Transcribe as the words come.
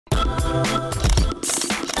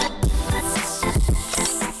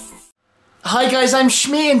Hi guys, I'm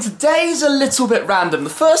Shmee and today's a little bit random. The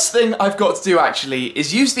first thing I've got to do actually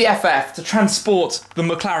is use the FF to transport the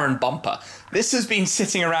McLaren bumper. This has been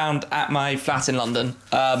sitting around at my flat in London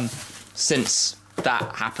since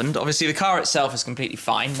that happened. Obviously the car itself is completely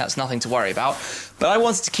fine, that's nothing to worry about, but I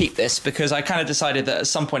wanted to keep this because I kind of decided that at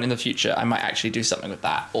some point in the future I might actually do something with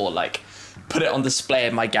that, or like put it on display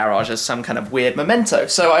in my garage as some kind of weird memento.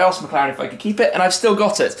 So I asked McLaren if I could keep it, and I've still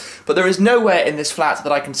got it. But there is nowhere in this flat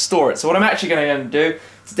that I can store it. So what I'm actually going to do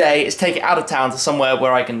today is take it out of town to somewhere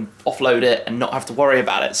where I can offload it and not have to worry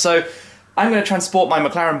about it. So I'm going to transport my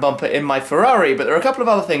McLaren bumper in my Ferrari, but there are a couple of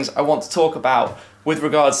other things I want to talk about with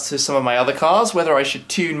regards to some of my other cars, whether I should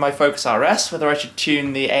tune my Focus RS, whether I should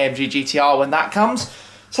tune the AMG GTR when that comes.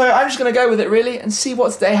 So I'm just going to go with it really and see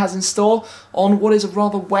what today has in store on what is a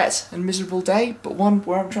rather wet and miserable day, but one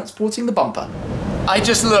where I'm transporting the bumper. I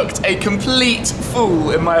just looked a complete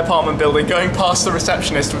fool in my apartment building going past the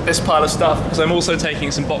receptionist with this pile of stuff because I'm also taking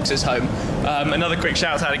some boxes home. Another quick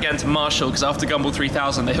shout out again to Marshall, because after Gumball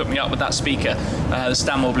 3000 they hooked me up with that speaker, the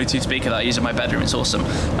Stanmore Bluetooth speaker that I use in my bedroom. It's awesome.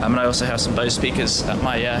 And I also have some Bose speakers at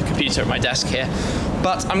my computer at my desk here.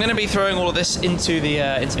 But I'm going to be throwing all of this into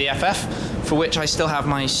the FF, for which I still have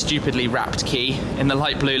my stupidly wrapped key in the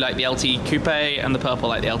light blue like the LT Coupe and the purple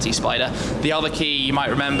like the LT Spider. The other key, you might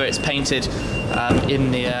remember, it's painted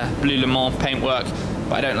in the Blue Le Mans paintwork,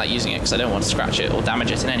 but I don't like using it because I don't want to scratch it or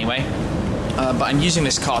damage it in any way. But I'm using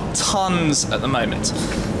this car tons at the moment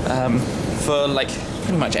for like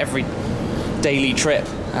pretty much every daily trip.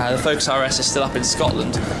 The Focus RS is still up in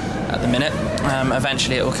Scotland at the minute.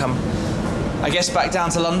 Eventually it will come, I guess, back down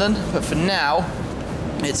to London, but for now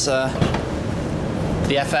it's the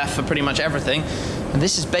FF for pretty much everything, and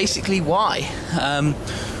this is basically why.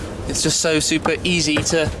 It's just so super easy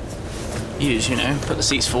to use, you know. Put the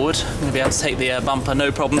seats forward, I'm going to be able to take the bumper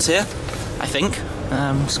no problems here, I think.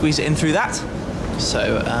 Squeeze it in through that.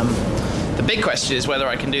 So the big question is whether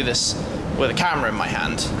I can do this with a camera in my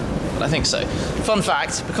hand, but I think so. Fun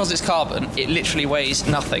fact, because it's carbon, it literally weighs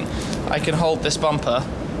nothing. I can hold this bumper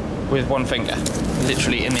with one finger,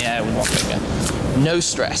 literally in the air with one finger. No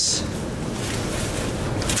stress.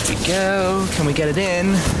 Here we go. Can we get it in?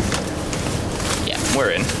 Yeah,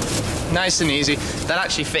 we're in. Nice and easy. That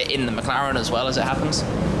actually fit in the McLaren as well, as it happens.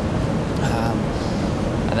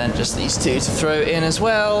 And then just these two to throw in as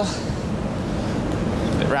well.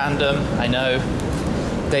 A bit random, I know.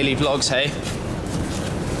 Daily vlogs, hey.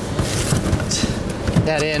 Put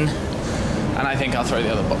that in. And I think I'll throw the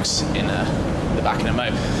other box in the back in a mo.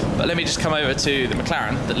 But let me just come over to the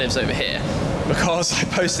McLaren that lives over here, because I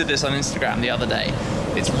posted this on Instagram the other day.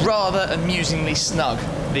 It's rather amusingly snug,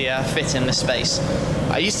 the fit in this space.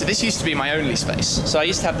 This used to be my only space. So I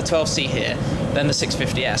used to have the 12C here, then the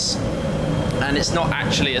 650S. And it's not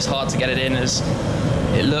actually as hard to get it in as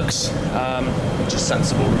it looks, just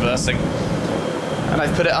sensible reversing. And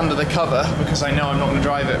I've put it under the cover because I know I'm not going to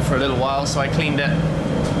drive it for a little while, so I cleaned it.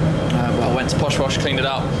 Well, I went to Posh Wash, cleaned it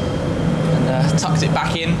up, and tucked it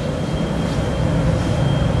back in.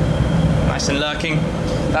 Nice and lurking.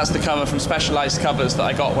 That's the cover from Specialized Covers that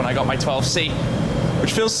I got when I got my 12C,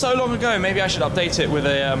 which feels so long ago. Maybe I should update it with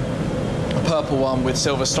a purple one with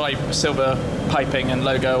silver piping and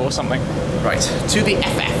logo or something. Right, to the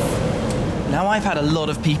FF. Now, I've had a lot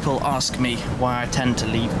of people ask me why I tend to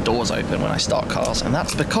leave doors open when I start cars, and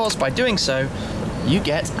that's because by doing so, you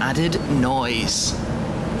get added noise.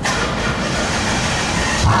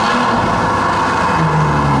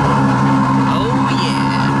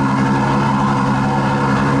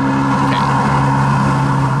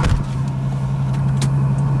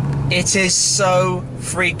 It is so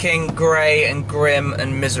freaking grey and grim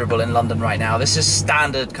and miserable in London right now. This is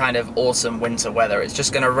standard kind of autumn winter weather. It's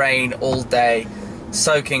just going to rain all day,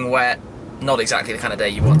 soaking wet. Not exactly the kind of day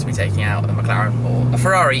you want to be taking out a McLaren or a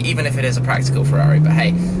Ferrari, even if it is a practical Ferrari. But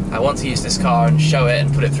hey, I want to use this car and show it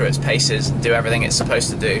and put it through its paces and do everything it's supposed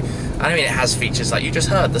to do. And I mean, it has features like you just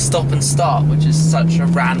heard, the stop and start, which is such a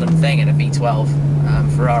random thing in a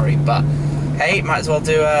V12 Ferrari. But hey, might as well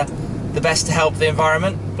do the best to help the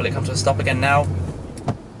environment. Will it come to a stop again now?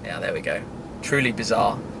 Yeah, there we go. Truly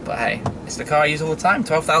bizarre, but hey, it's the car I use all the time.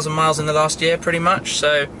 12,000 miles in the last year, pretty much.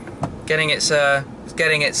 So, getting its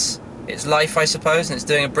life, I suppose, and it's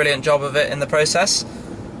doing a brilliant job of it in the process.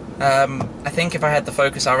 I think if I had the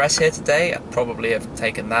Focus RS here today, I'd probably have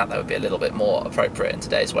taken that. That would be a little bit more appropriate in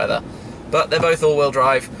today's weather. But they're both all-wheel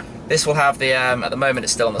drive. This will have the, at the moment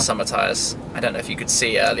it's still on the summer tyres. I don't know if you could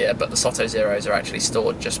see earlier, but the Soto Zeros are actually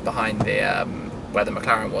stored just behind the where the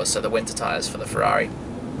McLaren was, so the winter tyres for the Ferrari.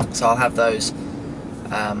 So I'll have those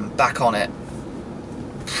back on it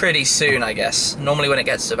pretty soon, I guess. Normally when it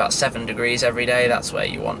gets to about 7 degrees every day, that's where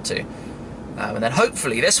you want to. And then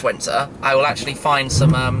hopefully this winter, I will actually find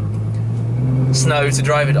some snow to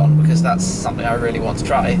drive it on, because that's something I really want to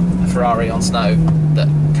try, a Ferrari on snow that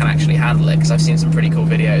can actually handle it, because I've seen some pretty cool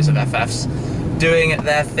videos of FFs doing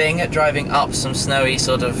their thing at driving up some snowy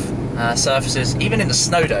sort of surfaces, even in the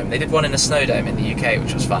snow dome. They did one in a snow dome in the UK,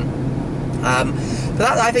 which was fun. But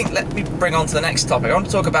that, I think, let me bring on to the next topic. I want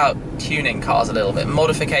to talk about tuning cars a little bit,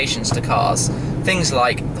 modifications to cars, things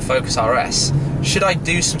like the Focus RS. Should I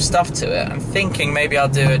do some stuff to it? I'm thinking maybe I'll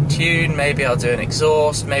do a tune, maybe I'll do an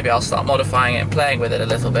exhaust, maybe I'll start modifying it and playing with it a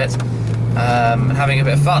little bit, and having a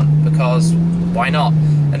bit of fun, because why not?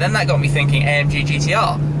 And then that got me thinking AMG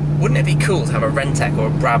GTR. Wouldn't it be cool to have a Rentec or a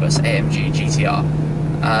Brabus AMG GTR?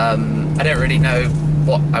 I don't really know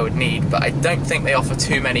what I would need, but I don't think they offer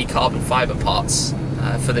too many carbon fibre parts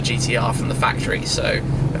for the GTR from the factory, so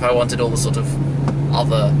if I wanted all the sort of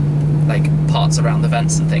other like parts around the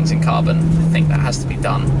vents and things in carbon, I think that has to be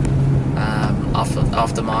done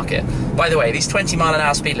aftermarket. By the way, these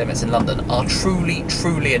 20-mile-an-hour speed limits in London are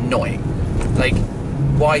truly annoying. Like,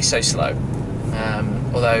 why so slow?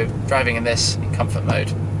 Although driving in this in comfort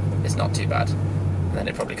mode is not too bad. And then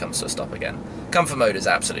it probably comes to a stop again. Comfort mode is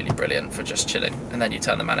absolutely brilliant for just chilling, and then you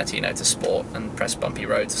turn the Manatino to sport and press bumpy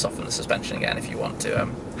road to soften the suspension again if you want to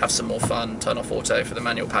have some more fun, turn off auto for the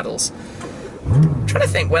manual paddles. I'm trying to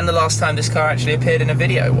think when the last time this car actually appeared in a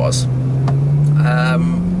video was.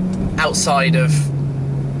 Outside of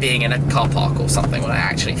being in a car park or something when I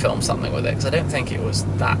actually filmed something with it, because I don't think it was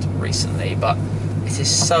that recently, but it is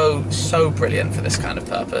so brilliant for this kind of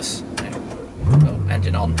purpose. Oh,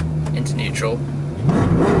 engine on, into neutral.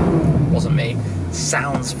 Wasn't me.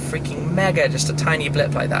 Sounds freaking mega, just a tiny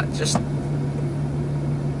blip like that.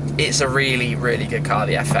 It's a really good car,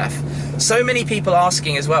 the FF. So many people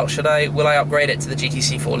asking as well, will I upgrade it to the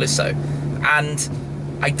GTC4 Lusso? And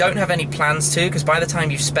I don't have any plans to, because by the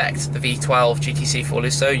time you've spec'd the V12 GTC4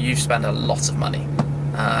 Lusso, you've spent a lot of money.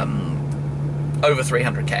 Over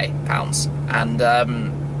 300k pounds. And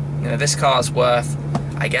you know, this car's worth,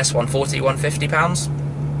 I guess, 140, 150 pounds.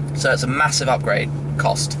 So it's a massive upgrade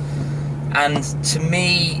cost. And to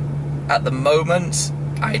me, at the moment,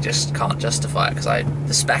 I just can't justify it, because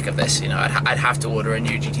the spec of this, you know, I'd have to order a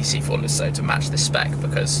new GTC4 Lusso to match this spec,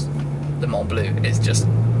 because the Mont Bleu is just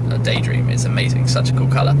a daydream. It's amazing, such a cool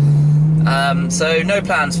colour. So no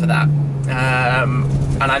plans for that,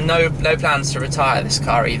 and I no plans to retire this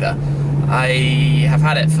car either. I have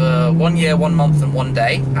had it for 1 year, 1 month and 1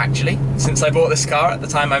 day, actually, since I bought this car at the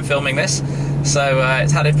time I'm filming this. So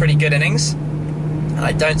it's had a pretty good innings, and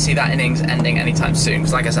I don't see that innings ending anytime soon,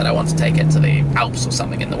 because like I said, I want to take it to the Alps or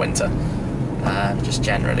something in the winter, and just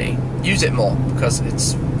generally use it more, because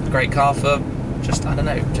it's a great car for just, I don't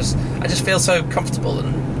know, I just feel so comfortable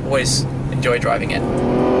and always enjoy driving it.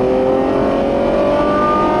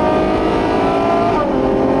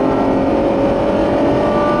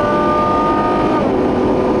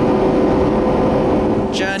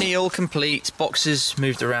 Journey all complete, boxes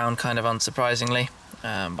moved around kind of unsurprisingly, but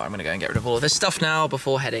I'm going to go and get rid of all of this stuff now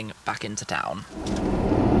before heading back into town.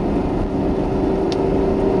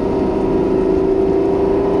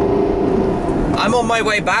 I'm on my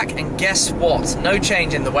way back, and guess what? No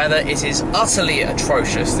change in the weather. It is utterly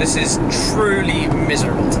atrocious. This is truly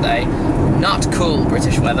miserable today. Not cool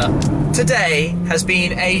British weather. Today has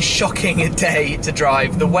been a shocking day to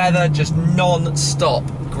drive. The weather just non-stop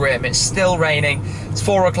grim. It's still raining. It's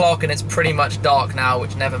 4 o'clock and it's pretty much dark now,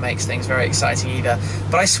 which never makes things very exciting either.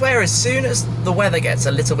 But I swear, as soon as the weather gets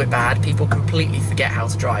a little bit bad, people completely forget how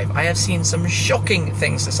to drive. I have seen some shocking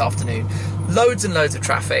things this afternoon. Loads and loads of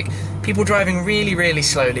traffic. People driving really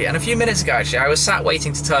slowly. And a few minutes ago, actually, I was sat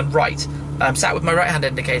waiting to turn right. Sat with my right-hand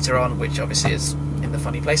indicator on, which obviously is in the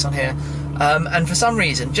funny place on here. And for some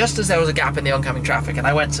reason, just as there was a gap in the oncoming traffic and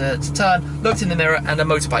I went to turn, looked in the mirror, and a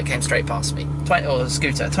motorbike came straight past me. Or a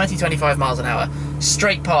scooter, 20-25 miles an hour,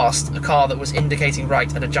 straight past a car that was indicating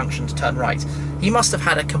right at a junction to turn right. He must have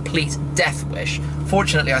had a complete death wish.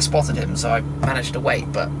 Fortunately, I spotted him, so I managed to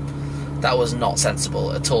wait, but that was not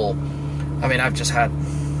sensible at all. I mean, I've just had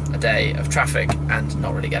a day of traffic and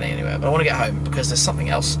not really getting anywhere, but I want to get home because there's something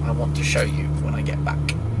else I want to show you when I get back.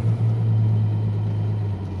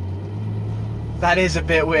 That is a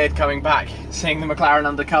bit weird coming back, seeing the McLaren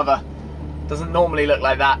undercover. Doesn't normally look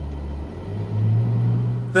like that.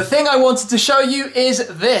 The thing I wanted to show you is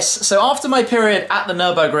this. So after my period at the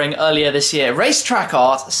Nürburgring earlier this year, Racetrack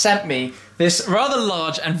Art sent me this rather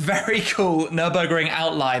large and very cool Nürburgring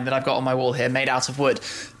outline that I've got on my wall here, made out of wood.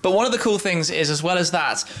 But one of the cool things is, as well as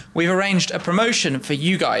that, we've arranged a promotion for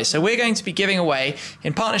you guys. So we're going to be giving away,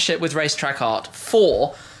 in partnership with Racetrack Art,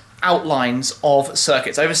 4 outlines of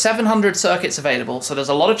circuits. Over 700 circuits available, so there's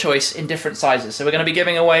a lot of choice in different sizes. So we're going to be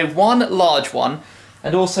giving away 1 large one,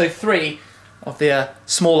 and also 3 of the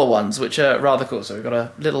smaller ones, which are rather cool. So we've got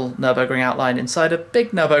a little Nürburgring outline inside a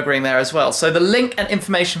big Nürburgring there as well. So the link and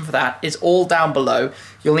information for that is all down below.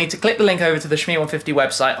 You'll need to click the link over to the Shmee150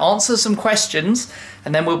 website, answer some questions,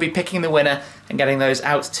 and then we'll be picking the winner and getting those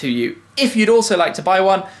out to you. If you'd also like to buy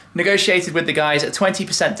one, negotiated with the guys at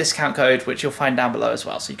 20% discount code, which you'll find down below as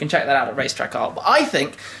well. So you can check that out at Racetrack Art. But I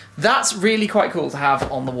think that's really quite cool to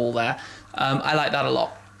have on the wall there. I like that a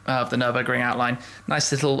lot. Of the Nürburgring outline.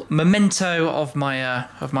 Nice little memento of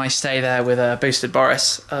my stay there with Boosted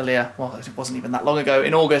Boris earlier. Well, it wasn't even that long ago,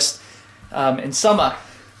 in August, in summer.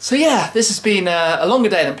 So yeah, this has been a longer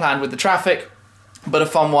day than planned with the traffic, but a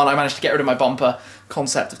fun one. I managed to get rid of my bumper.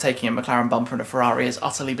 Concept of taking a McLaren bumper and a Ferrari is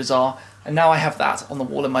utterly bizarre, and now I have that on the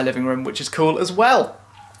wall in my living room, which is cool as well.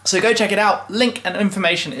 So go check it out. Link and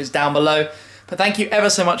information is down below. But thank you ever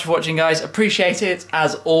so much for watching, guys. Appreciate it,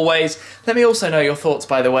 as always. Let me also know your thoughts,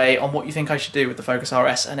 by the way, on what you think I should do with the Focus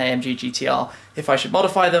RS and AMG GTR. If I should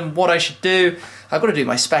modify them, what I should do. I've got to do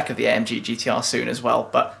my spec of the AMG GTR soon as well.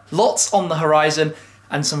 But lots on the horizon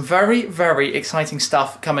and some very, very exciting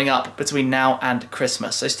stuff coming up between now and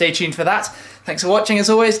Christmas. So stay tuned for that. Thanks for watching, as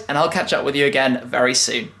always, and I'll catch up with you again very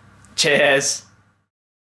soon. Cheers!